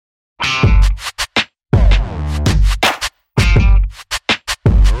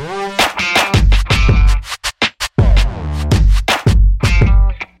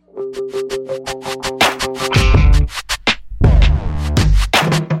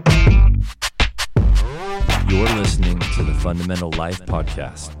Fundamental Life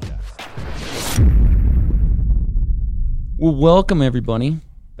Podcast. Well, welcome everybody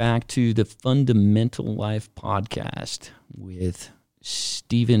back to the Fundamental Life Podcast with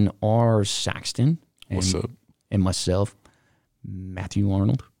Stephen R. Saxton. What's up? And myself, Matthew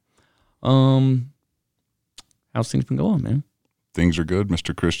Arnold. How's things been going, man? Things are good,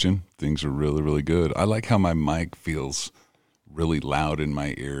 Mr. Christian. Things are really, really good. I like how my mic feels really loud in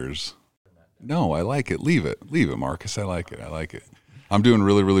my ears. No, I like it. Leave it, Marcus. I like it. I'm doing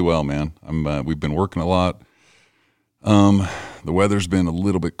really, really well, man. We've been working a lot. The weather's been a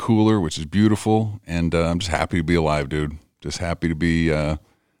little bit cooler, which is beautiful, and I'm just happy to be alive, dude. Just happy to be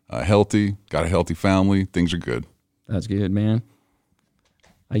healthy. Got a healthy family. Things are good. That's good, man.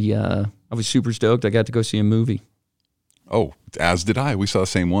 I was super stoked. I got to go see a movie. Oh, as did I. We saw the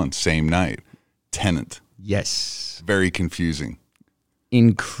same one, same night. Tenet. Yes. Very confusing.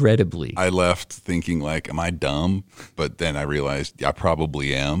 Incredibly. I left thinking like, am I dumb? But then I realized, yeah, I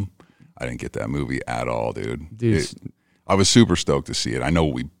probably am. I didn't get that movie at all, dude. I was super stoked to see it. I know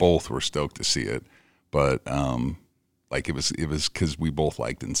we both were stoked to see it, but like it was because we both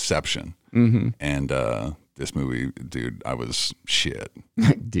liked Inception, and this movie, dude, I was shit.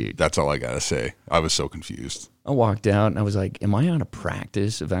 Dude, that's all I gotta say. I was so confused. I walked out and I was like, am I out of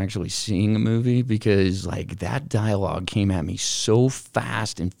practice of actually seeing a movie? Because like that dialogue came at me so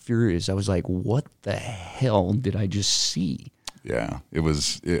fast and furious. I was like, what the hell did I just see? Yeah, it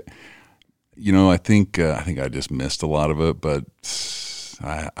was. You know, I think I just missed a lot of it, but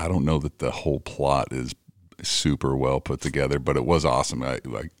I don't know that the whole plot is super well put together, but it was awesome. I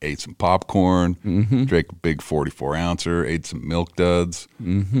ate some popcorn, drank a big 44-ouncer, ate some Milk Duds.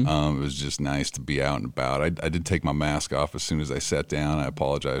 It was just nice to be out and about. I did take my mask off as soon as I sat down. I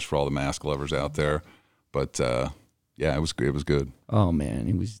apologize for all the mask lovers out there, but yeah, it was good. Oh man,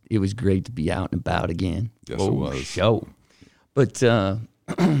 it was great to be out and about again. Yes, it was. Show. But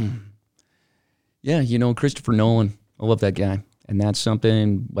yeah, you know, Christopher Nolan, I love that guy, and that's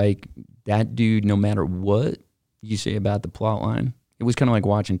something like. That dude, no matter what you say about the plot line, it was kind of like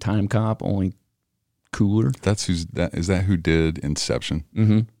watching Time Cop, only cooler. Is that who did Inception?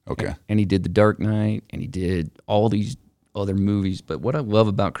 Mm-hmm. Okay. And he did The Dark Knight, and he did all these other movies. But what I love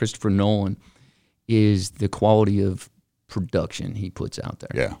about Christopher Nolan is the quality of production he puts out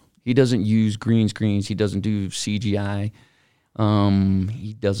there. Yeah. He doesn't use green screens. He doesn't do CGI.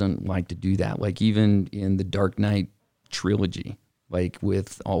 He doesn't like to do that. Like even in the Dark Knight trilogy, like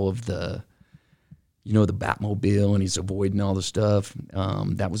with all of the, you know, the Batmobile and he's avoiding all the stuff.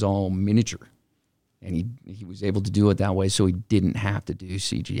 That was all miniature. And he was able to do it that way so he didn't have to do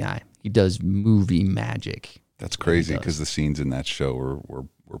CGI. He does movie magic. That's crazy because the scenes in that show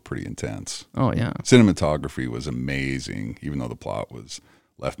were pretty intense. Oh, yeah. Cinematography was amazing, even though the plot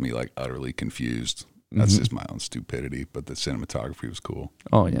left me like utterly confused. That's just my own stupidity, but the cinematography was cool.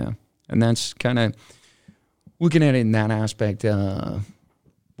 Oh, yeah. And that's kind of... Looking at it in that aspect,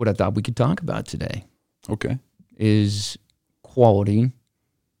 what I thought we could talk about today. Okay. Is quality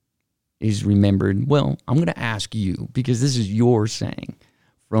is remembered. Well, I'm going to ask you, because this is your saying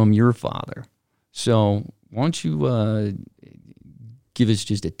from your father. So why don't you give us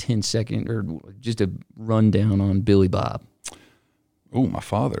just a 10-second or just a rundown on Billy Bob? Oh, my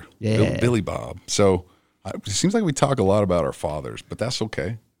father. Yeah. Billy Bob. So it seems like we talk a lot about our fathers, but that's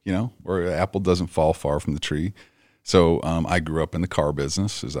okay. You know, where an apple doesn't fall far from the tree. So I grew up in the car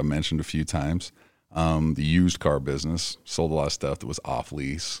business, as I mentioned a few times. The used car business, sold a lot of stuff that was off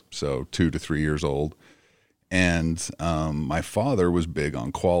lease, so 2 to 3 years old. And my father was big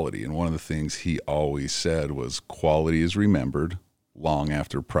on quality. And one of the things he always said was quality is remembered long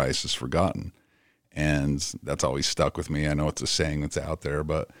after price is forgotten. And that's always stuck with me. I know it's a saying that's out there,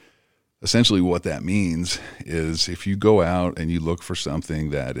 but essentially what that means is if you go out and you look for something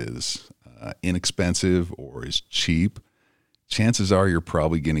that is inexpensive or is cheap, chances are you're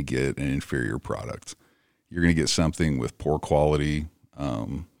probably going to get an inferior product. You're going to get something with poor quality.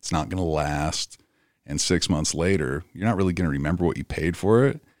 It's not going to last. And 6 months later, you're not really going to remember what you paid for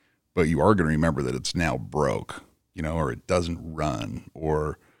it, but you are going to remember that it's now broke, you know, or it doesn't run,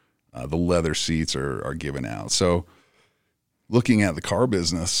 or the leather seats are given out. So looking at the car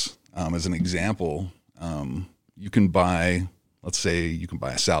business, as an example, you can buy, let's say you can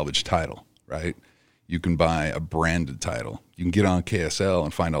buy a salvage title, right? You can buy a branded title. You can get on KSL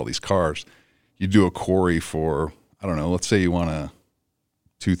and find all these cars. You do a query for, I don't know, let's say you want a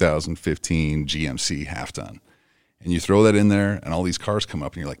 2015 GMC half ton. And you throw that in there and all these cars come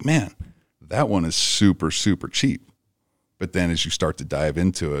up and you're like, man, that one is super, super cheap. But then as you start to dive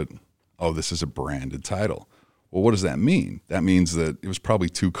into it, oh, this is a branded title. Well, what does that mean? That means that it was probably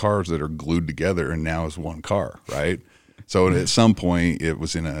two cars that are glued together and now is one car, right? So at some point it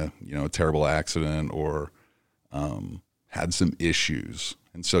was in a, a terrible accident or had some issues.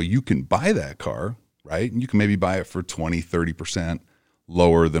 And so you can buy that car, right? And you can maybe buy it for 20, 30%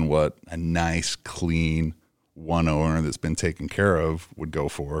 lower than what a nice, clean one owner that's been taken care of would go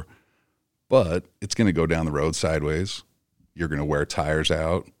for. But it's going to go down the road sideways. You're going to wear tires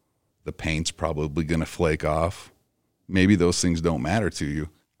out. The paint's probably going to flake off. Maybe those things don't matter to you.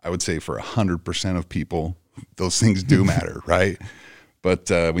 I would say for 100% of people, those things do matter, right? But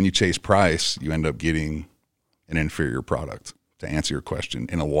when you chase price, you end up getting an inferior product, to answer your question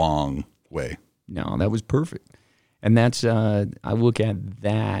in a long way. No, that was perfect. And that's, I look at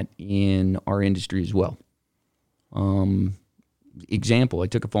that in our industry as well. Example, I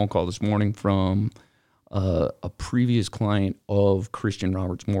took a phone call this morning from a previous client of Christian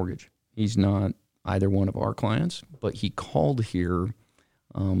Roberts Mortgage. He's not either one of our clients, but he called here.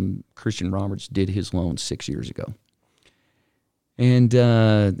 Christian Roberts did his loan 6 years ago. And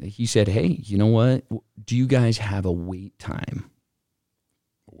he said, hey, you know what? Do you guys have a wait time?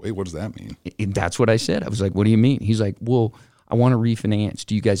 Wait, what does that mean? And that's what I said. I was like, what do you mean? He's like, well, I want to refinance.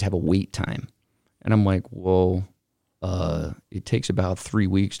 Do you guys have a wait time? And I'm like, well, it takes about 3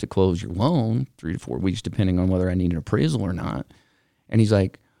 weeks to close your loan, 3 to 4 weeks, depending on whether I need an appraisal or not. And he's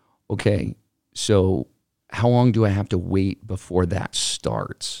like, okay, so how long do I have to wait before that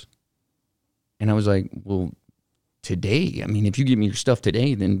starts? And I was like, well, today. I mean, if you give me your stuff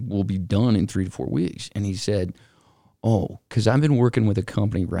today, then we'll be done in 3 to 4 weeks. And he said, oh, because I've been working with a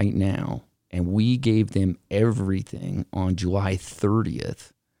company right now, and we gave them everything on July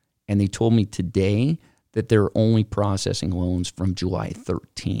 30th. And they told me today that they're only processing loans from July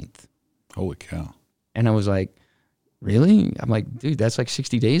 13th. Holy cow. And I was like, really? I'm like, dude, that's like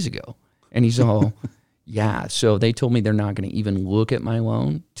 60 days ago. And he's all, yeah. So they told me they're not going to even look at my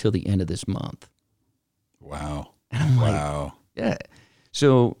loan till the end of this month. Wow. And I'm wow. like, yeah.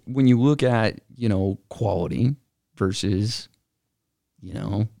 So when you look at, quality versus,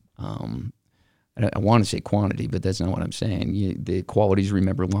 I want to say quantity, but that's not what I'm saying. The qualities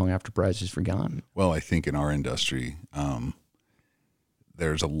remember long after price is forgotten. Well, I think in our industry,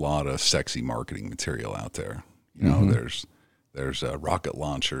 there's a lot of sexy marketing material out there. There's rocket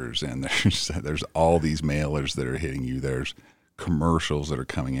launchers, and there's all these mailers that are hitting you. There's commercials that are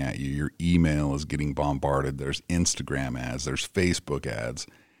coming at you. Your email is getting bombarded. There's Instagram ads. There's Facebook ads,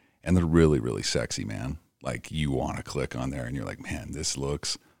 and they're really, really sexy, man. Like, you want to click on there, and you're like, man, this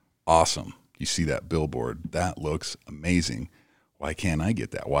looks awesome. You see that billboard, that looks amazing. Why can't I get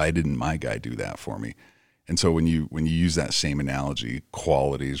that? Why didn't my guy do that for me? And so when you use that same analogy,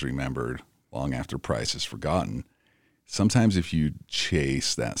 quality is remembered long after price is forgotten. Sometimes if you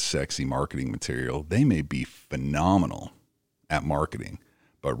chase that sexy marketing material, they may be phenomenal at marketing,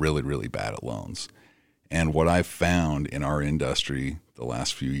 but really, really bad at loans. And what I've found in our industry the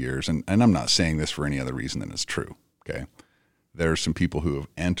last few years, and I'm not saying this for any other reason than it's true, okay? There are some people who have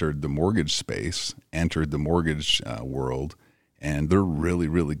entered the mortgage space, entered the mortgage world, and they're really,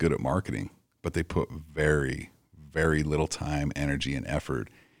 really good at marketing, but they put very, very little time, energy, and effort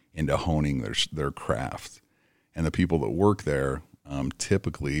into honing their craft. And the people that work there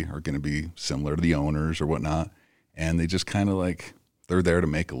typically are going to be similar to the owners or whatnot, and they just kind of like, they're there to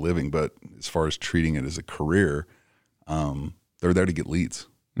make a living, but as far as treating it as a career, they're there to get leads.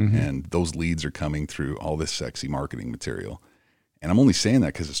 Mm-hmm. And those leads are coming through all this sexy marketing material. And I'm only saying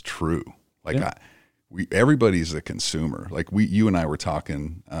that because it's true. Like, yeah. Everybody's a consumer. Like, you and I were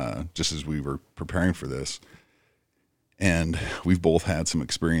talking just as we were preparing for this, and we've both had some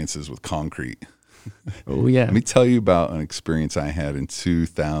experiences with concrete. Oh yeah. Let me tell you about an experience I had in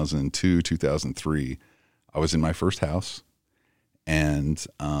 2002, 2003. I was in my first house, and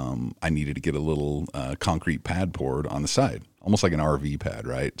I needed to get a little concrete pad poured on the side, almost like an RV pad,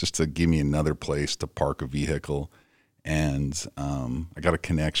 right? Just to give me another place to park a vehicle. And I got a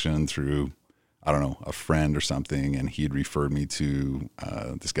connection through, I don't know, a friend or something, and he had referred me to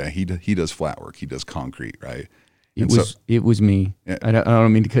this guy. He does flat work. He does concrete, right? It was me. Yeah. I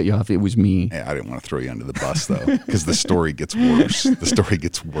don't mean to cut you off. It was me. Yeah, I didn't want to throw you under the bus, though, because the story gets worse. The story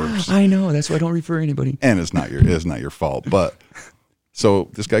gets worse. I know. That's why I don't refer anybody. And it's not your fault. But so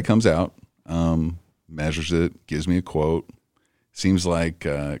this guy comes out, measures it, gives me a quote. Seems like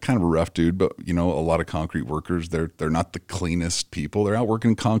kind of a rough dude, but a lot of concrete workers, they're not the cleanest people. They're out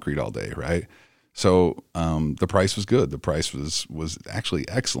working concrete all day, right? So the price was good. The price was actually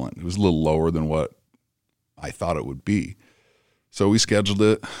excellent. It was a little lower than what I thought it would be. So we scheduled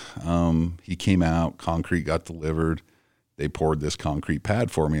it. He came out, concrete got delivered. They poured this concrete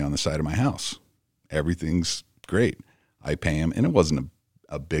pad for me on the side of my house. Everything's great. I pay him, and it wasn't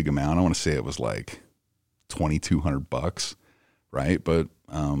a big amount. I want to say it was like $2,200, right? But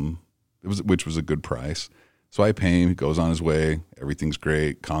which was a good price. So I pay him. He goes on his way. Everything's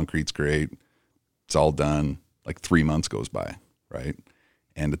great. Concrete's great. It's all done. Like 3 months goes by, right?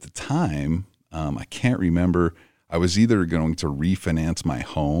 And at the time, I can't remember. I was either going to refinance my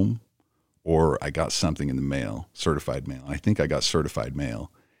home or I got something in the mail, certified mail. I think I got certified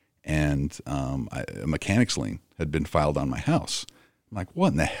mail. And a mechanic's lien had been filed on my house. I'm like, what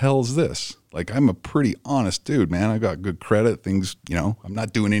in the hell is this? Like, I'm a pretty honest dude, man. I got good credit. Things, I'm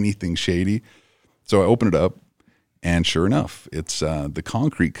not doing anything shady. So I open it up, and sure enough, it's the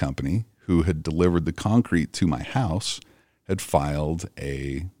concrete company who had delivered the concrete to my house had filed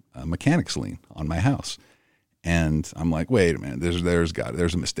a mechanic's lien on my house. And I'm like, wait a minute,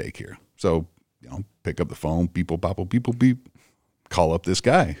 there's a mistake here. So, pick up the phone, beep, beep, call up this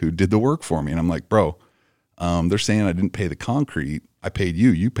guy who did the work for me. And I'm like, bro, they're saying I didn't pay the concrete. I paid you.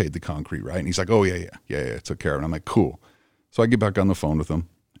 You paid the concrete, right? And he's like, oh, yeah, took care of it. And I'm like, cool. So I get back on the phone with him,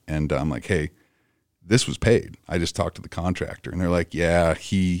 and I'm like, hey, this was paid. I just talked to the contractor. And they're like, yeah,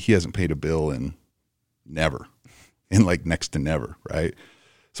 he hasn't paid a bill in never, in like next to never, right?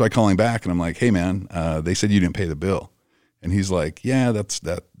 So I call him back, and I'm like, hey, man, they said you didn't pay the bill. And he's like, yeah,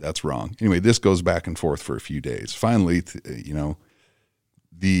 that's wrong. Anyway, this goes back and forth for a few days. Finally,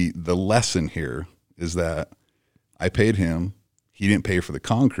 the lesson here is that I paid him. He didn't pay for the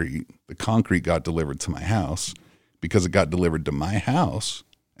concrete. The concrete got delivered to my house. Because it got delivered to my house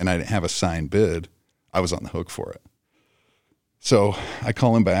and I didn't have a signed bid, I was on the hook for it. So I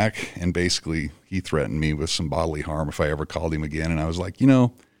call him back, and basically he threatened me with some bodily harm if I ever called him again. And I was like,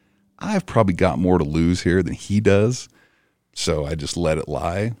 I've probably got more to lose here than he does. So I just let it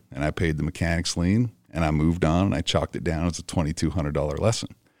lie, and I paid the mechanic's lien, and I moved on, and I chalked it down as a $2,200 lesson.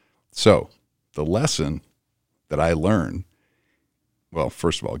 So the lesson that I learned, well,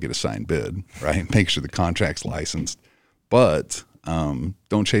 first of all, get a signed bid, right? Make sure the contract's licensed, but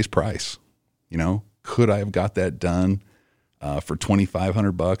don't chase price. Could I have got that done for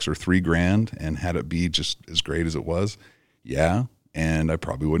 $2,500 or $3,000 and had it be just as great as it was? Yeah, and I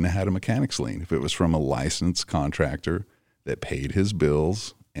probably wouldn't have had a mechanic's lien if it was from a licensed contractor that paid his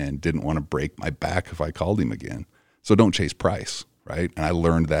bills and didn't want to break my back if I called him again. So don't chase price, right? And I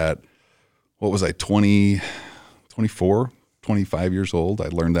learned that, 24, 25 years old. I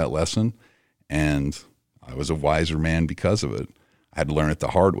learned that lesson, and I was a wiser man because of it. I had to learn it the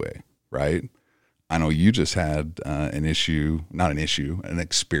hard way, right? I know you just had an experience,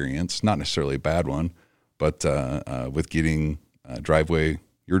 not necessarily a bad one, but with getting your driveway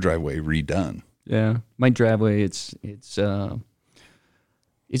redone. Yeah, my driveway, it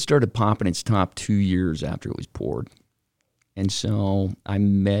started popping its top 2 years after it was poured. And so I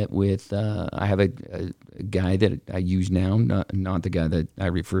met with, I have a guy that I use now, not the guy that I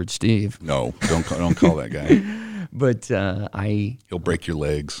referred Steve. No, don't call that guy. But he'll break your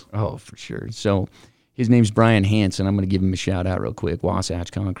legs. Oh, for sure. So his name's Brian Hansen. I'm going to give him a shout out real quick.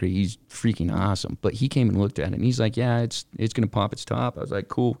 Wasatch Concrete. He's freaking awesome. But he came and looked at it, and he's like, yeah, it's going to pop its top. I was like,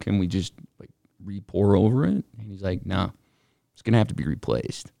 cool. Can we just re-pour over it? And he's like, no, it's going to have to be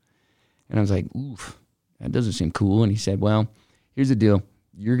replaced. And I was like, oof. That doesn't seem cool. And he said, well, here's the deal.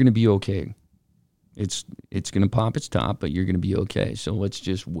 You're going to be okay. It's going to pop its top, but you're going to be okay. So let's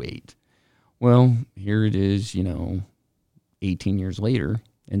just wait. Well, here it is, 18 years later.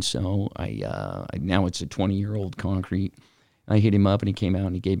 And so I now it's a 20-year-old concrete. I hit him up, and he came out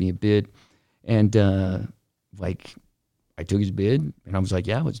and he gave me a bid. And I took his bid, and I was like,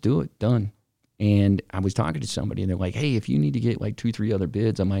 yeah, let's do it. Done. And I was talking to somebody, and they're like, hey, if you need to get 2-3 other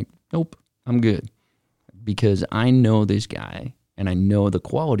bids, I'm like, nope, I'm good. Because I know this guy, and I know the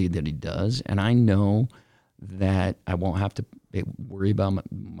quality that he does, and I know that I won't have to worry about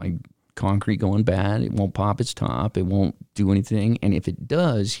my concrete going bad. It won't pop its top. It won't do anything. And if it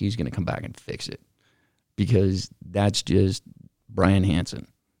does, he's going to come back and fix it, because that's just Brian Hansen.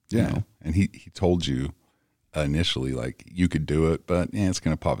 Yeah, and he told you initially, you could do it, but it's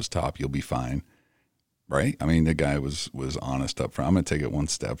going to pop its top. You'll be fine, right? I mean, the guy was honest up front. I'm going to take it one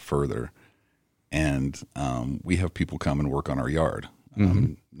step further. And we have people come and work on our yard.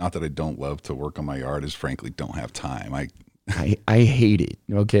 Not that I don't love to work on my yard, is frankly don't have time. I hate it.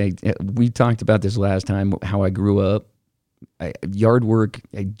 Okay, we talked about this last time, how I grew up. Yard work,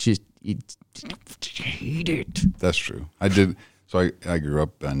 I just hate it. That's true. I did. So I grew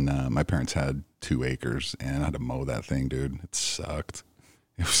up, and my parents had 2 acres, and I had to mow that thing, dude. It sucked.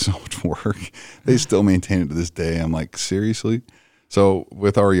 It was so much work. They still maintain it to this day. I'm like, seriously? So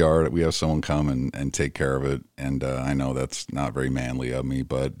with our yard, we have someone come and take care of it. And I know that's not very manly of me,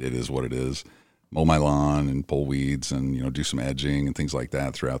 but it is what it is. Mow my lawn and pull weeds and, do some edging and things like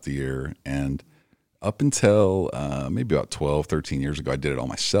that throughout the year. And up until maybe about 12, 13 years ago, I did it all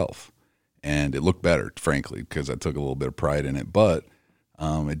myself. And it looked better, frankly, because I took a little bit of pride in it. But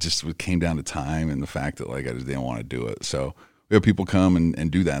it just came down to time and the fact that like I just didn't want to do it. So we have people come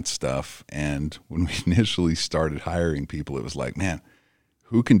and do that stuff. And when we initially started hiring people, it was like, man,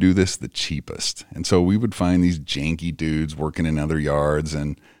 who can do this the cheapest? And so we would find these janky dudes working in other yards,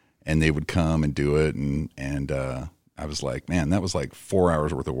 and they would come and do it. And I was like, man, that was like 4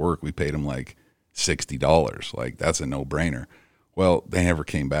 hours worth of work. We paid them like $60. Like, that's a no-brainer. Well, they never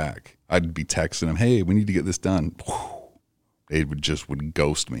came back. I'd be texting them, hey, we need to get this done. They would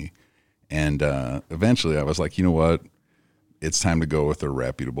ghost me. And eventually I was like, you know what? It's time to go with a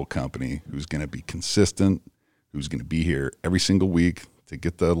reputable company who's going to be consistent, who's going to be here every single week to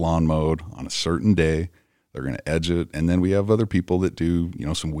get the lawn mowed on a certain day. They're going to edge it. And then we have other people that do,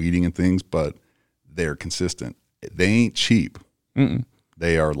 some weeding and things, but they're consistent. They ain't cheap. Mm-mm.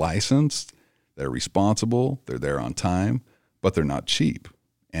 They are licensed. They're responsible. They're there on time, but they're not cheap.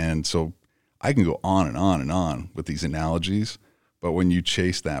 And so I can go on and on and on with these analogies, but when you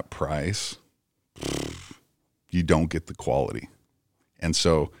chase that price, you don't get the quality. And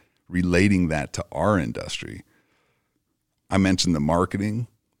so relating that to our industry, I mentioned the marketing.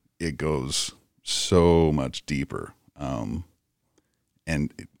 It goes so much deeper.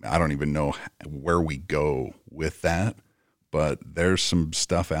 And I don't even know where we go with that, but there's some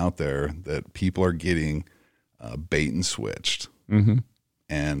stuff out there that people are getting bait and switched. Mm-hmm.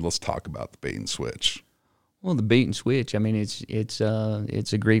 And let's talk about the bait and switch. Well, the bait and switch, I mean, it's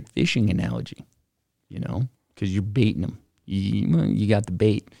a great fishing analogy, because you're baiting them. You got the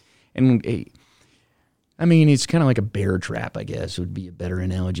bait. And I mean, it's kind of like a bear trap, I guess, would be a better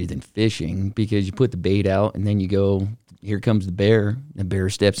analogy than fishing, because you put the bait out and then you go, here comes the bear. The bear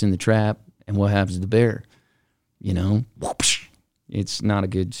steps in the trap, and what happens to the bear? Whoosh. It's not a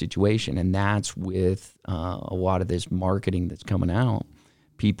good situation. And that's with a lot of this marketing that's coming out.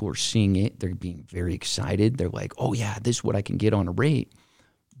 People are seeing it. They're being very excited. They're like, oh, yeah, this is what I can get on a rate.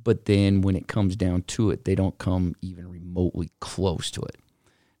 But then when it comes down to it, they don't come even remotely close to it.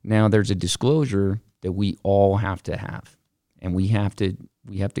 Now, there's a disclosure that we all have to have, and we have to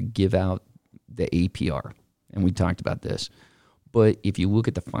give out the APR, and we talked about this. But if you look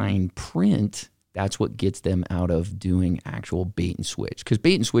at the fine print, that's what gets them out of doing actual bait and switch, because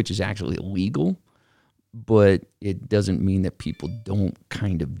bait and switch is actually illegal, but it doesn't mean that people don't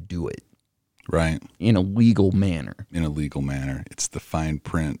kind of do it. Right. In a legal manner. In a legal manner. It's the fine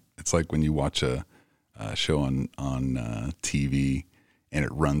print. It's like when you watch a show on TV and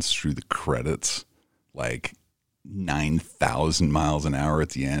it runs through the credits like 9,000 miles an hour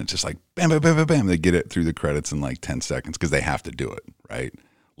at the end. It's just like bam, bam, bam, bam, bam. They get it through the credits in like 10 seconds because they have to do it, right?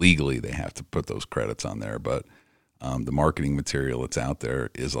 Legally, they have to put those credits on there. But the marketing material that's out there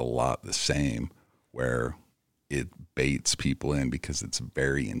is a lot the same, where it baits people in because it's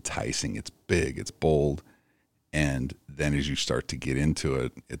very enticing. It's big, it's bold. And then as you start to get into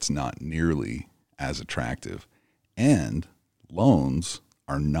it, it's not nearly as attractive. And loans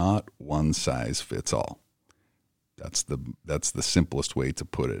are not one size fits all. That's the simplest way to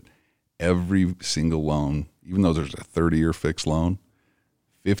put it. Every single loan, even though there's a 30-year fixed loan,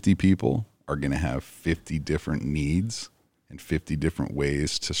 50 people are going to have 50 different needs and 50 different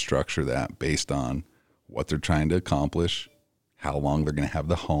ways to structure that based on what they're trying to accomplish, how long they're going to have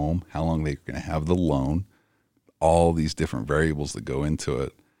the home, how long they're going to have the loan, all these different variables that go into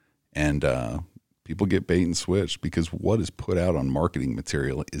it. And people get bait and switched because what is put out on marketing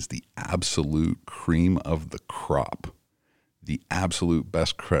material is the absolute cream of the crop, the absolute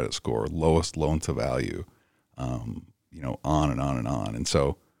best credit score, lowest loan to value, on and on and on. And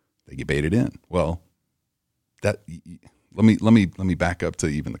so they get baited in. Well, let me back up to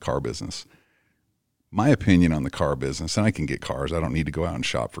even the car business. My opinion on the car business, and I can get cars. I don't need to go out and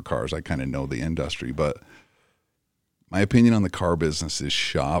shop for cars. I kind of know the industry, but my opinion on the car business is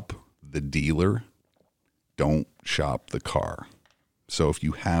shop the dealer, don't shop the car. So if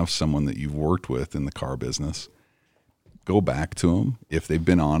you have someone that you've worked with in the car business, go back to them if they've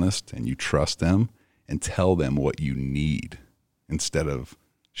been honest and you trust them, and tell them what you need instead of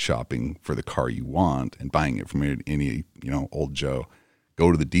shopping for the car you want and buying it from any old Joe.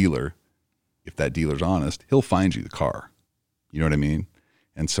 Go to the dealer. If that dealer's honest, he'll find you the car. You know what I mean?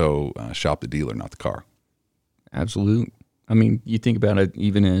 And so shop the dealer, not the car. Absolute. I mean, you think about it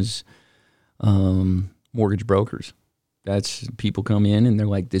even as mortgage brokers. That's people come in and they're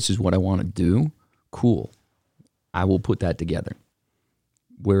like, this is what I want to do. Cool. I will put that together.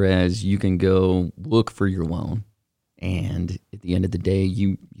 Whereas you can go look for your loan, and at the end of the day,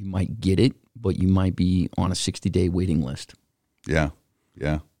 you might get it, but you might be on a 60-day waiting list. Yeah.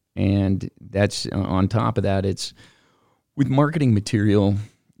 And that's on top of that, it's with marketing material,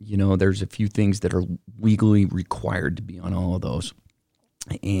 there's a few things that are legally required to be on all of those.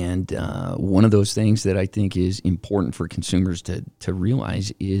 And one of those things that I think is important for consumers to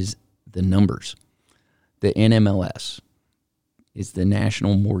realize is the numbers. The NMLS is the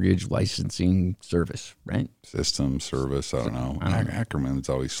National Mortgage Licensing Service, right? System, service, I don't know. Acronyms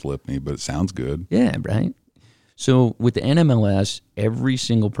always slip me, but it sounds good. Yeah, right. So with the NMLS, every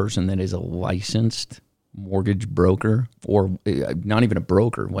single person that is a licensed mortgage broker, or not even a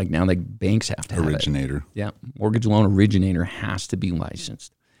broker, like now like banks have to have Originator. Yeah, mortgage loan originator has to be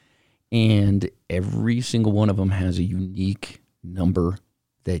licensed. And every single one of them has a unique number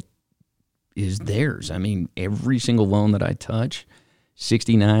that is theirs. I mean, every single loan that I touch,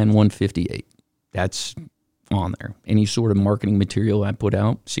 69-158. That's on there. Any sort of marketing material I put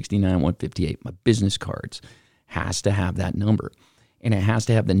out, 69-158. My business cards has to have that number. And it has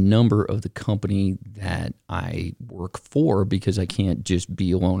to have the number of the company that I work for, because I can't just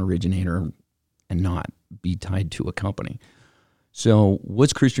be a loan originator and not be tied to a company. So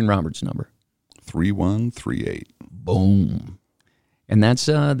what's Christian Roberts' number? 3138. Boom. And that's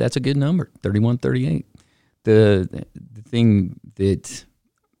a good number, 3138. The thing that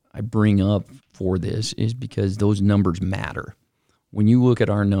I bring up for this is because those numbers matter. When you look at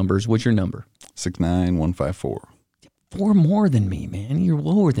our numbers, what's your number? 69154. 4 more than me, man. You're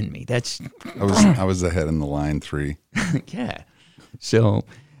lower than me. I was ahead in the line 3. Yeah. So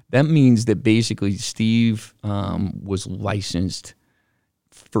that means that basically Steve was licensed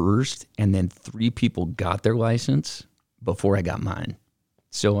first, and then 3 people got their license before I got mine.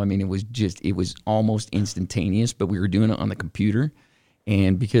 So, I mean, it was almost instantaneous, but we were doing it on the computer.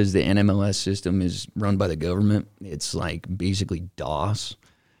 And because the NMLS system is run by the government, it's like basically DOS.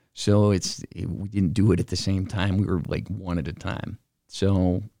 So we didn't do it at the same time. We were like one at a time.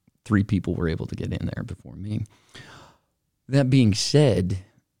 So 3 people were able to get in there before me. That being said,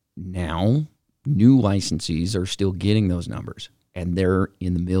 now new licensees are still getting those numbers, and they're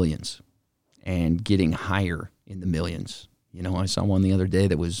in the millions and getting higher in the millions. I saw one the other day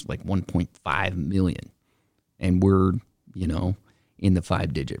that was like 1.5 million, and we're, in the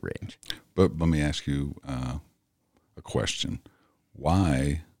 5-digit range. But let me ask you a question.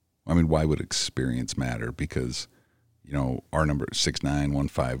 Why would experience matter? Because, our number is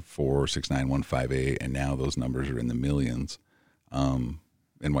 69154, 69158, and now those numbers are in the millions. And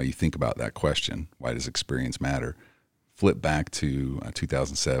while you think about that question, why does experience matter? Flip back to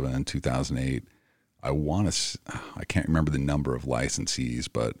 2007, 2008. I can't remember the number of licensees,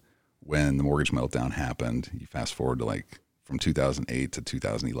 but when the mortgage meltdown happened, you fast forward to from 2008 to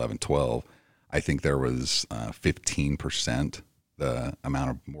 2011, 12, I think there was 15% the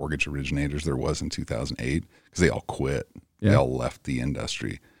amount of mortgage originators there was in 2008, because they all quit. Yeah. They all left the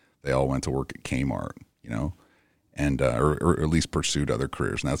industry. They all went to work at Kmart, and or at least pursued other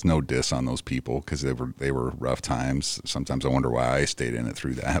careers. And that's no diss on those people, because they were rough times. Sometimes I wonder why I stayed in it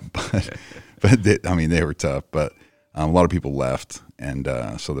through that, but they were tough. But a lot of people left, and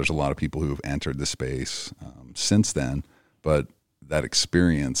so there's a lot of people who have entered the space since then. But that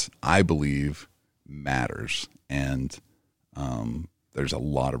experience, I believe, matters, and there's a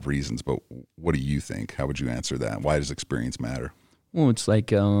lot of reasons. But what do you think? How would you answer that? Why does experience matter? Well, it's like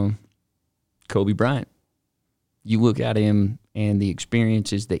Kobe Bryant. You look at him and the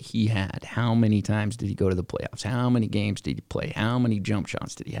experiences that he had. How many times did he go to the playoffs? How many games did he play? How many jump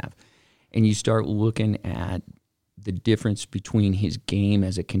shots did he have? And you start looking at the difference between his game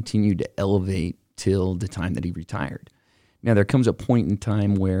as it continued to elevate till the time that he retired. Now, there comes a point in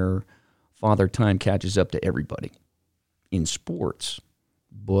time where Father Time catches up to everybody in sports.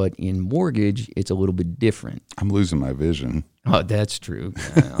 But in mortgage, it's a little bit different. I'm losing my vision. Oh, that's true.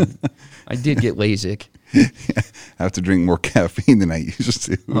 I did get LASIK. I have to drink more caffeine than I used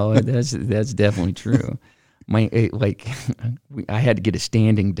to. Oh, that's definitely true. I had to get a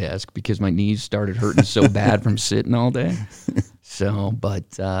standing desk because my knees started hurting so bad from sitting all day. So,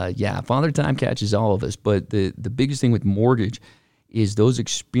 but Father Time catches all of us. But the biggest thing with mortgage is those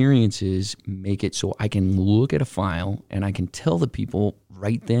experiences make it so I can look at a file and I can tell the people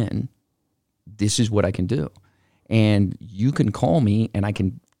right then, this is what I can do. And you can call me and I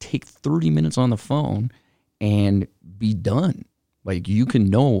can take 30 minutes on the phone and be done. Like, you can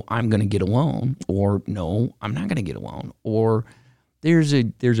know I'm going to get a loan, or no, I'm not going to get a loan, or there's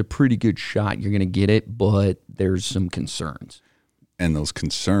a pretty good shot you're going to get it, but there's some concerns. And those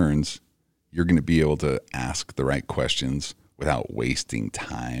concerns, you're going to be able to ask the right questions without wasting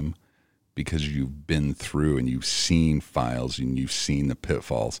time, because you've been through and you've seen files and you've seen the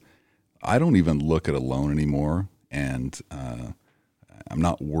pitfalls. I don't even look at a loan anymore, and I'm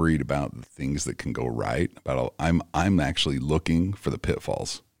not worried about the things that can go right. I'm actually looking for the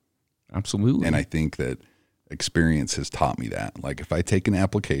pitfalls. Absolutely. And I think that experience has taught me that. Like if I take an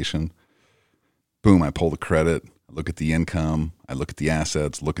application, boom, I pull the credit, I look at the income, I look at the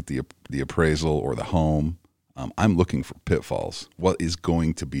assets, look at the appraisal or the home. I'm looking for pitfalls. What is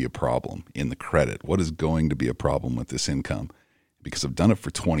going to be a problem in the credit? What is going to be a problem with this income? Because I've done it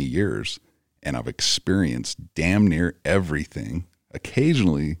for 20 years and I've experienced damn near everything.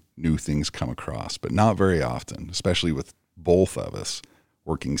 Occasionally new things come across, but not very often, especially with both of us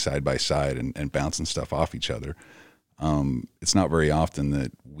working side by side and bouncing stuff off each other. It's not very often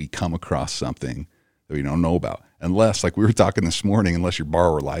that we come across something that we don't know about, unless, like we were talking this morning, unless your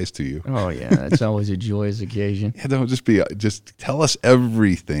borrower lies to you. Oh yeah, it's always a joyous occasion. Yeah, don't just tell us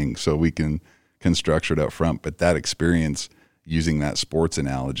everything so we can structure it up front. But that experience, using that sports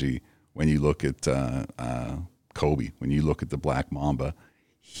analogy, when you look at Kobe, when you look at the Black Mamba,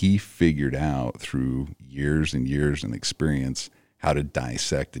 he figured out through years and years and experience how to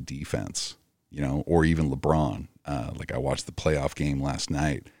dissect a defense, or even LeBron. Like I watched the playoff game last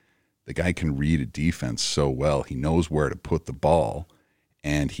night. The guy can read a defense so well. He knows where to put the ball,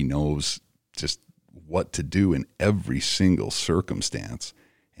 and he knows just what to do in every single circumstance.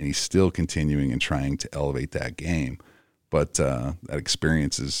 And he's still continuing and trying to elevate that game. But that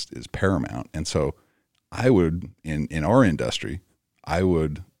experience is paramount. And so I would, in our industry, I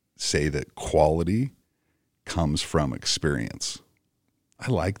would say that quality comes from experience. I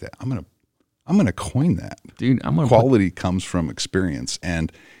like that. I'm gonna coin that, dude. Quality comes from experience,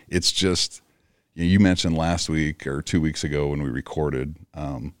 and it's just you mentioned last week or 2 weeks ago when we recorded.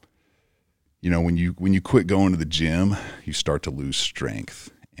 When you quit going to the gym, you start to lose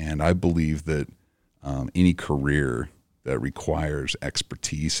strength, and I believe that any career that requires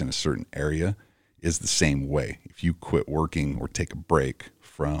expertise in a certain area is the same way. If you quit working or take a break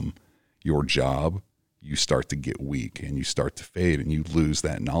from your job, you start to get weak and you start to fade and you lose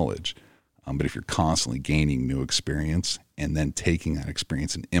that knowledge. But if you're constantly gaining new experience and then taking that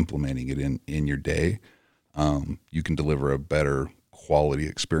experience and implementing it in your day, you can deliver a better quality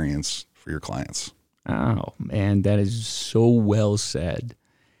experience for your clients. Oh, man, that is so well said.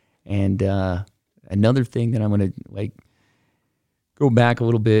 And another thing that I'm going to go back a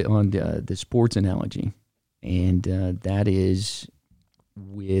little bit on the sports analogy, and that is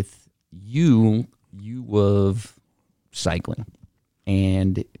with you love cycling,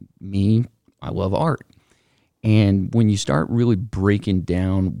 and me, I love art. And when you start really breaking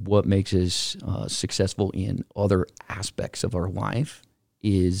down what makes us successful in other aspects of our life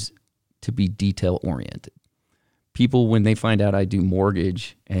is to be detail-oriented. People, when they find out I do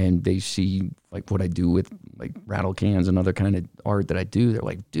mortgage and they see like what I do with like rattle cans and other kind of art that I do, they're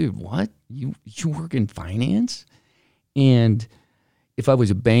like, dude, what? You work in finance? And if I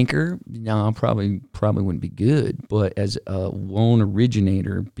was a banker, no, I probably wouldn't be good. But as a loan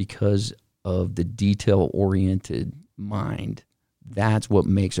originator, because of the detail-oriented mind, that's what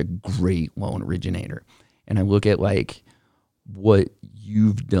makes a great loan originator. And I look at like what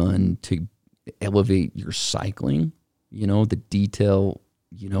you've done to elevate your cycling, the detail,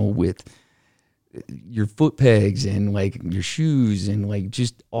 with your foot pegs and like your shoes and like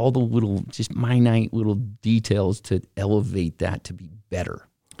just all the little, just minute little details to elevate that to be better.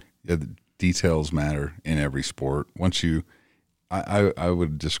 Yeah, the details matter in every sport. Once you, I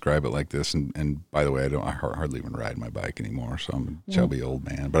would describe it like this, and by the way, I hardly even ride my bike anymore, so I'm a chubby old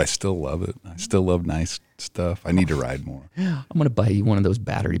man, but I still love it. I still love nice stuff. I need to ride more. I'm going to buy you one of those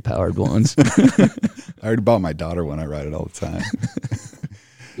battery-powered ones. I already bought my daughter one. I ride it all the time.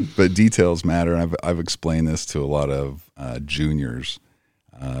 But details matter, and I've explained this to a lot of junior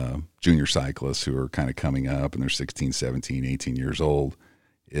cyclists who are kind of coming up, and they're 16, 17, 18 years old,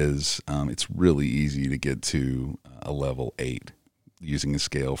 is it's really easy to get to a level 8 using a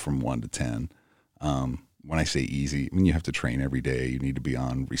scale from 1 to 10. When I say easy, I mean you have to train every day. You need to be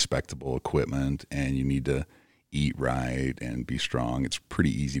on respectable equipment, and you need to eat right and be strong. It's pretty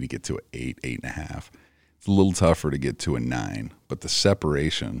easy to get to an 8, 8.5. It's a little tougher to get to a 9, but the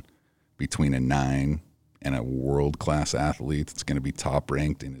separation between a 9 and a world-class athlete that's going to be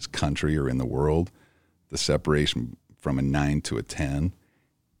top-ranked in his country or in the world, the separation from a 9 to a 10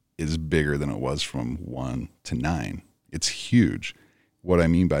 is bigger than it was from 1 to 9. It's huge. What I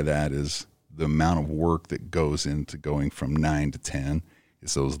mean by that is the amount of work that goes into going from 9 to 10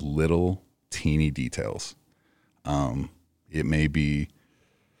 is those little teeny details. It may be,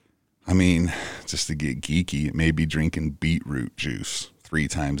 just to get geeky, it may be drinking beetroot juice 3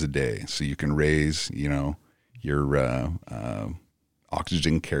 times a day so you can raise, your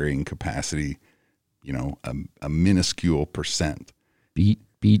oxygen carrying capacity, a minuscule percent. Beet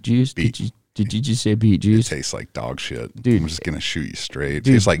juice? Beet. Did you just say beet It juice? tastes like dog shit. Dude. I'm just going to shoot you straight. It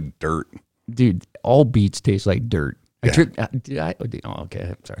Dude. tastes like dirt. Dude, all beets taste like dirt. Yeah. Okay,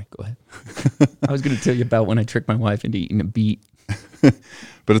 I'm sorry. Go ahead. I was going to tell you about when I tricked my wife into eating a beet.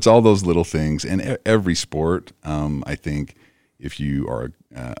 But it's all those little things. And every sport, I think if you are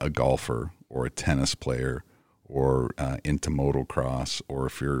a golfer or a tennis player or into motocross, or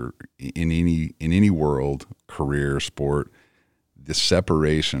if you're in any world, career, sport, the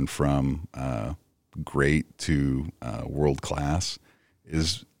separation from great to world class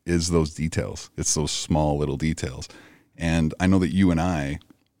is those details. It's those small little details. And I know that you and I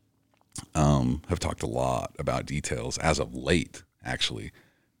have talked a lot about details as of late, actually,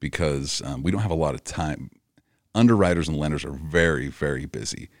 because we don't have a lot of time. Underwriters and lenders are very, very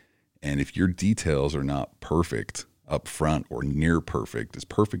busy. And if your details are not perfect up front or near perfect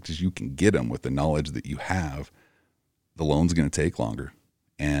as you can get them with the knowledge that you have, the loan's going to take longer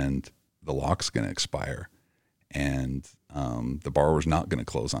and the lock's going to expire and the borrower's not going to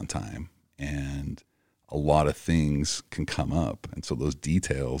close on time. And a lot of things can come up. And so those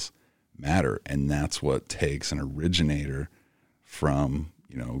details matter. And that's what takes an originator from,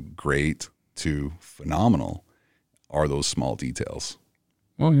 great to phenomenal, are those small details.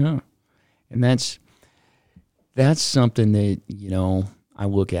 Oh yeah. And that's something that, I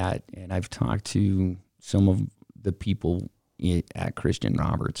look at, and I've talked to some of the people at Christian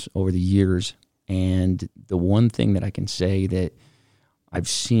Roberts over the years. And the one thing that I can say that I've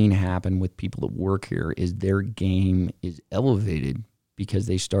seen happen with people that work here is their game is elevated because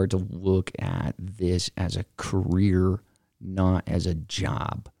they start to look at this as a career, not as a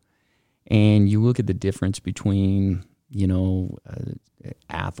job. And you look at the difference between,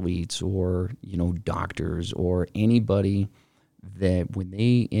 athletes or, doctors or anybody that when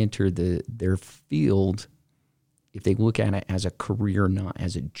they enter their field, if they look at it as a career, not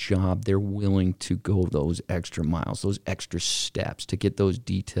as a job, they're willing to go those extra miles, those extra steps to get those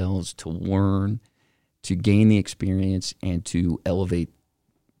details, to learn, to gain the experience, and to elevate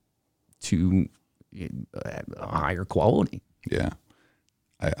to a higher quality. Yeah.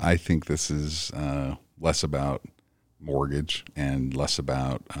 I think this is less about mortgage and less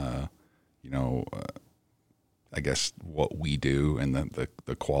about, I guess what we do and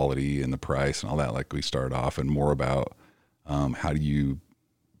the quality and the price and all that, like we start off, and more about how do you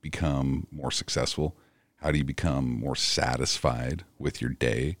become more successful? How do you become more satisfied with your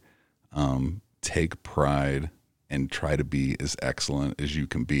day? Take pride and try to be as excellent as you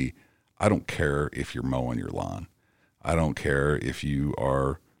can be. I don't care if you're mowing your lawn. I don't care if you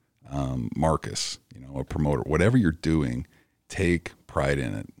are Marcus, a promoter. Whatever you're doing, take pride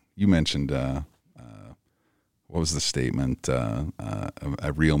in it. You mentioned what was the statement?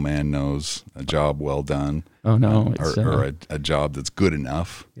 A real man knows a job well done. Oh no, or a job that's good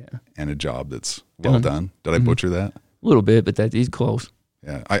enough, yeah, and a job that's well done. Did I butcher that? A little bit, but that is close.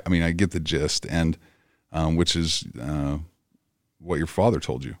 Yeah, I mean, I get the gist, and which is what your father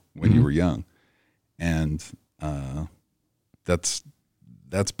told you when you were young, and that's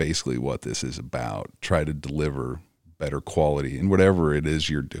basically what this is about. Try to deliver better quality in whatever it is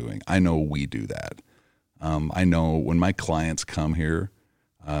you're doing. I know we do that. I know when my clients come here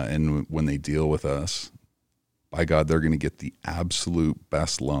and when they deal with us, by God, they're going to get the absolute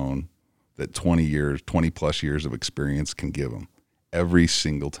best loan that 20 plus years of experience can give them every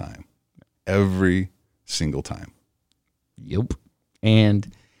single time. Every single time. Yep.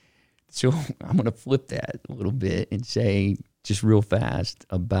 And so I'm going to flip that a little bit and say just real fast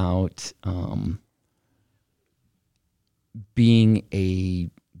about being a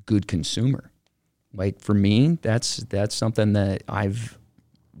good consumer. Like for me, that's something that I've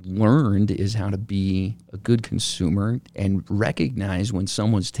learned is how to be a good consumer and recognize when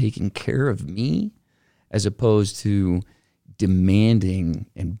someone's taking care of me as opposed to demanding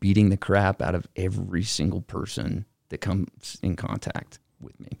and beating the crap out of every single person that comes in contact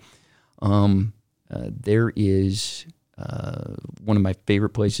with me. There is one of my favorite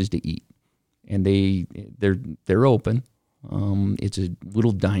places to eat, and they're open. It's a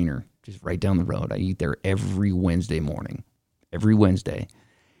little diner just right down the road. I eat there every Wednesday morning, every Wednesday.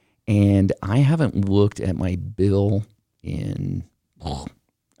 And I haven't looked at my bill in,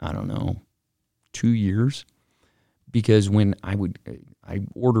 2 years, because when I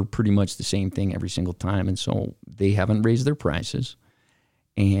order pretty much the same thing every single time. And so they haven't raised their prices.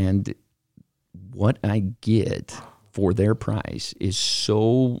 And what I get for their price is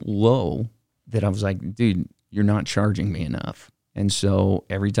so low that I was like, dude, you're not charging me enough. And so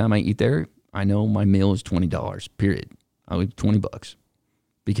every time I eat there, I know my meal is $20, period. I'll eat $20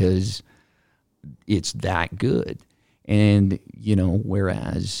 because it's that good. And,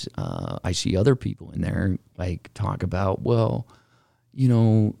 whereas I see other people in there like talk about, well,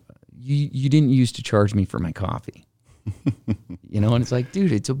 you didn't used to charge me for my coffee. And it's like,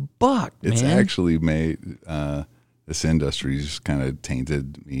 dude, it's $1, man. It's actually made this industry's kind of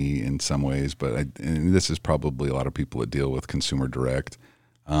tainted me in some ways, but and this is probably a lot of people that deal with consumer direct.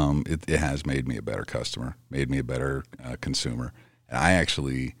 It has made me a better customer, made me a better consumer.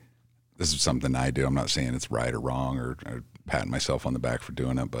 And this is something I do. I'm not saying it's right or wrong or patting myself on the back for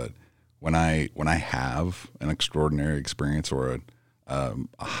doing it, but when I have an extraordinary experience or a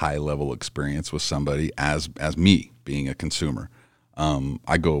high level experience with somebody as me being a consumer,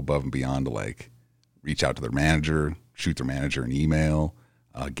 I go above and beyond to like reach out to their manager, shoot their manager an email,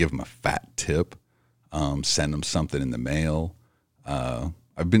 give them a fat tip, send them something in the mail.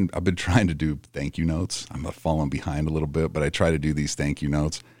 I've been trying to do thank you notes. I'm falling behind a little bit, but I try to do these thank you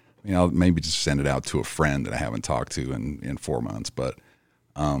notes. I'll maybe just send it out to a friend that I haven't talked to in 4 months. But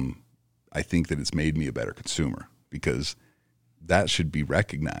I think that it's made me a better consumer because that should be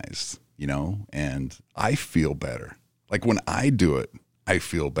recognized, and I feel better. Like when I do it, I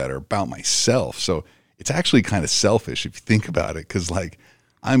feel better about myself. So it's actually kind of selfish if you think about it, because like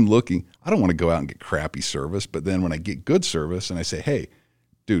I don't want to go out and get crappy service, but then when I get good service and I say, hey,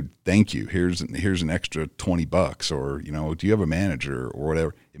 dude, thank you. Here's an extra $20, or do you have a manager or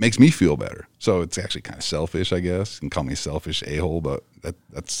whatever? It makes me feel better. So it's actually kind of selfish, I guess. You can call me a selfish a-hole, but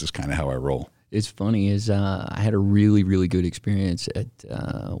that's just kind of how I roll. It's funny is I had a really, really good experience at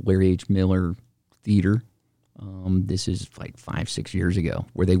Larry H. Miller Theater. This is like 5-6 years ago,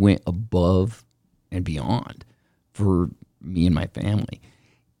 where they went above and beyond for me and my family.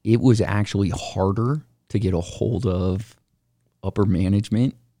 It was actually harder to get a hold of upper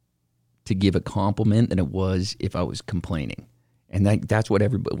management to give a compliment than it was if I was complaining. And that's what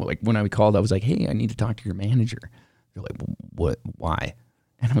everybody, like when I called, I was like, hey, I need to talk to your manager. They're like, what, why?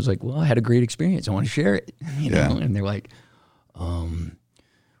 And I was like, well, I had a great experience. I want to share it. And they're like, well,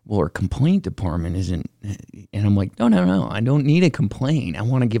 our complaint department isn't. And I'm like, no, I don't need a complaint. I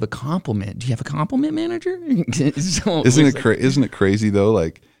want to give a compliment. Do you have a compliment manager? So isn't it crazy though?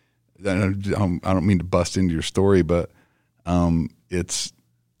 Like, I don't mean to bust into your story, but it's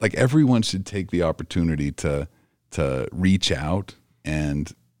like everyone should take the opportunity to reach out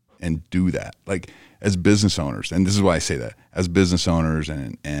and do that. Like as business owners, and this is why I say that, as business owners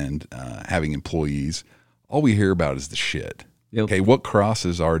and having employees, all we hear about is the shit. Yep. Okay, what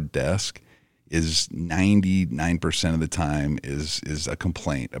crosses our desk is 99% of the time is a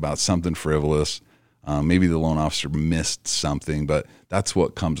complaint about something frivolous. Maybe the loan officer missed something, but that's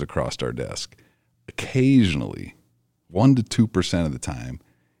what comes across our desk. Occasionally, 1% to 2% of the time,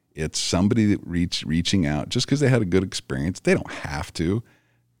 it's somebody that reaching out just because they had a good experience. They don't have to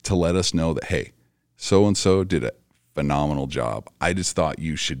let us know that, hey, so-and-so did a phenomenal job. I just thought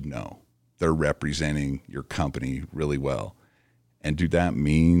you should know. They're representing your company really well. And dude, that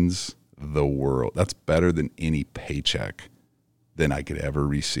means the world. That's better than any paycheck than I could ever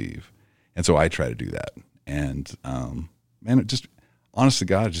receive. And so I try to do that. And man, it just, honest to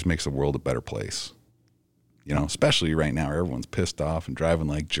God, it just makes the world a better place. Especially right now, everyone's pissed off and driving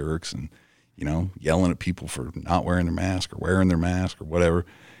like jerks and, yelling at people for not wearing their mask or wearing their mask or whatever.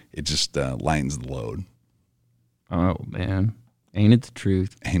 It just lightens the load. Oh, man. Ain't it the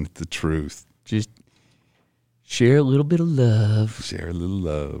truth? Ain't it the truth? Just share a little bit of love. Share a little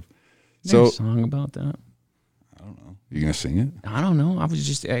love. So, a song about that? I don't know. You going to sing it? I don't know. I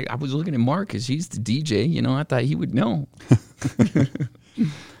was looking at Mark because he's the DJ. I thought he would know.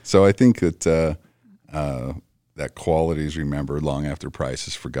 So I think that that quality is remembered long after price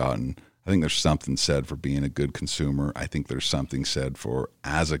is forgotten. I think there's something said for being a good consumer. I think there's something said for,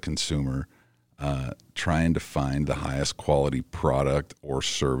 as a consumer, trying to find the highest quality product or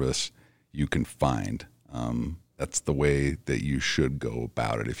service you can find. That's the way that you should go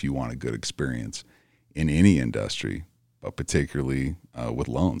about it if you want a good experience in any industry, but particularly with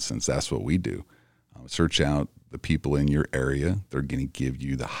loans, since that's what we do. Search out the people in your area. They're going to give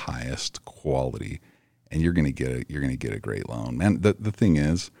you the highest quality, and you're going to get a great loan. Man, the thing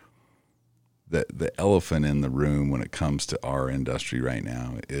is, the elephant in the room when it comes to our industry right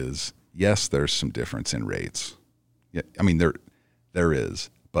now is, yes, there's some difference in rates. Yeah, I mean there is,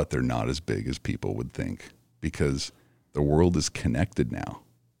 but they're not as big as people would think, because the world is connected now,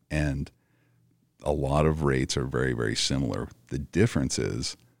 and a lot of rates are very, very similar. The difference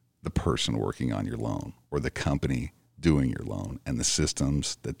is the person working on your loan or the company doing your loan and the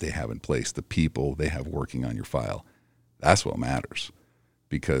systems that they have in place, the people they have working on your file. That's what matters,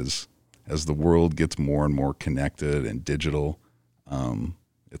 because as the world gets more and more connected and digital,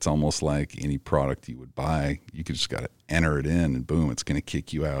 It's almost like any product you would buy, you just got to enter it in and boom, it's going to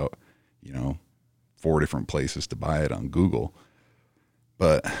kick you out, 4 different places to buy it on Google.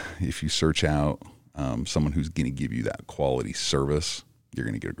 But if you search out someone who's going to give you that quality service, you're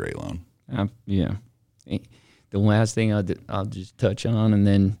going to get a great loan. Yeah. The last thing I'll just touch on, and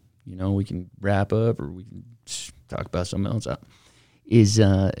then, we can wrap up or we can talk about something else, is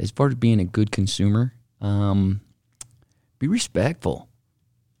as far as being a good consumer, be respectful.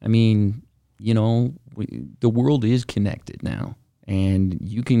 I mean, the world is connected now, and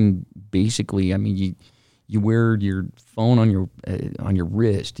you can basically, you wear your phone on your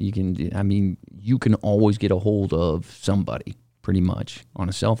wrist. You can always get a hold of somebody pretty much on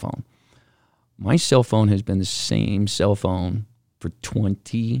a cell phone. My cell phone has been the same cell phone for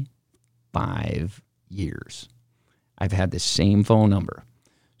 25 years. I've had the same phone number.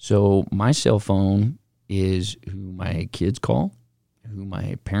 So my cell phone is who my kids call, who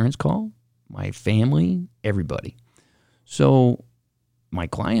my parents call, my family, everybody. So my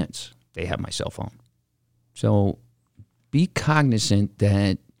clients, they have my cell phone. So be cognizant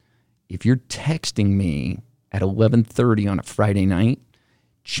that if you're texting me at 11:30 on a Friday night,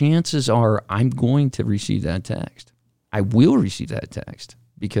 chances are I'm going to receive that text. I will receive that text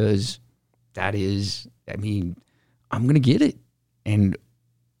because that is, I'm going to get it. And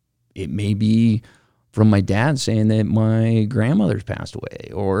it may be from my dad saying that my grandmother's passed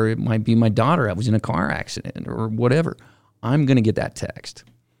away, or it might be my daughter, I was in a car accident or whatever. I'm going to get that text.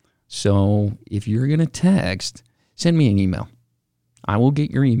 So if you're going to text, send me an email. I will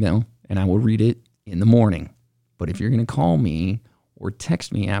get your email and I will read it in the morning. But if you're going to call me or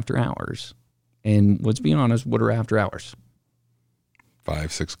text me after hours, and let's be honest, what are after hours?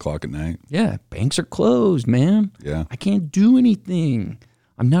 5, 6 o'clock at night. Yeah, banks are closed, man. Yeah. I can't do anything.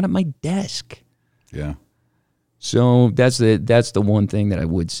 I'm not at my desk. Yeah. So that's the one thing that I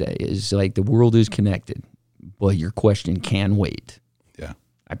would say is like the world is connected, but your question can wait. Yeah.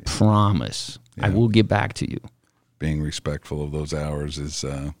 I promise. Yeah. I will get back to you. Being respectful of those hours is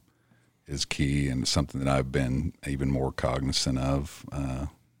key, and something that I've been even more cognizant of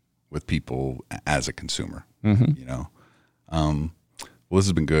with people as a consumer. Mm-hmm. Well, this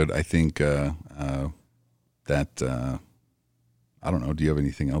has been good. I think that I don't know. Do you have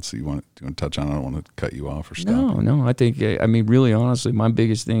anything else that you want to touch on? I don't want to cut you off or stop. No. I think, really honestly, my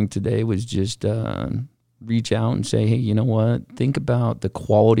biggest thing today was just reach out and say, hey, you know what? Think about the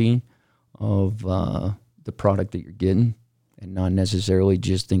quality of the product that you're getting and not necessarily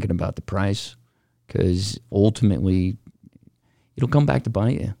just thinking about the price, because ultimately it'll come back to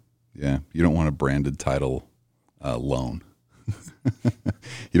bite you. Yeah. You don't want a branded title loan.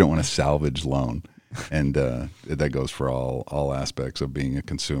 You don't want a salvage loan. And that goes for all aspects of being a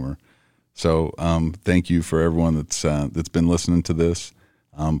consumer. So thank you for everyone that's been listening to this.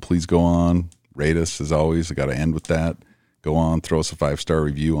 Please go on, rate us as always. I got to end with that. Go on, throw us a 5-star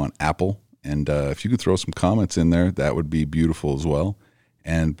review on Apple. And if you could throw some comments in there, that would be beautiful as well.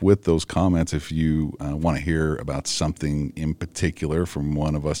 And with those comments, if you want to hear about something in particular from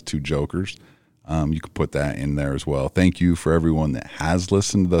one of us two jokers, you could put that in there as well. Thank you for everyone that has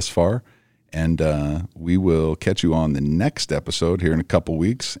listened thus far. And we will catch you on the next episode here in a couple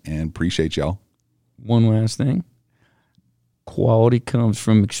weeks, and appreciate y'all. One last thing. Quality comes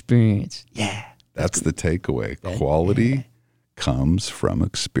from experience. Yeah. That's the takeaway. Quality comes from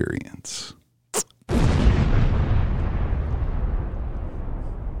experience. Wow,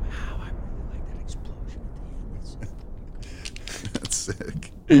 I really like that explosion at the end. That's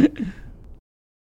sick.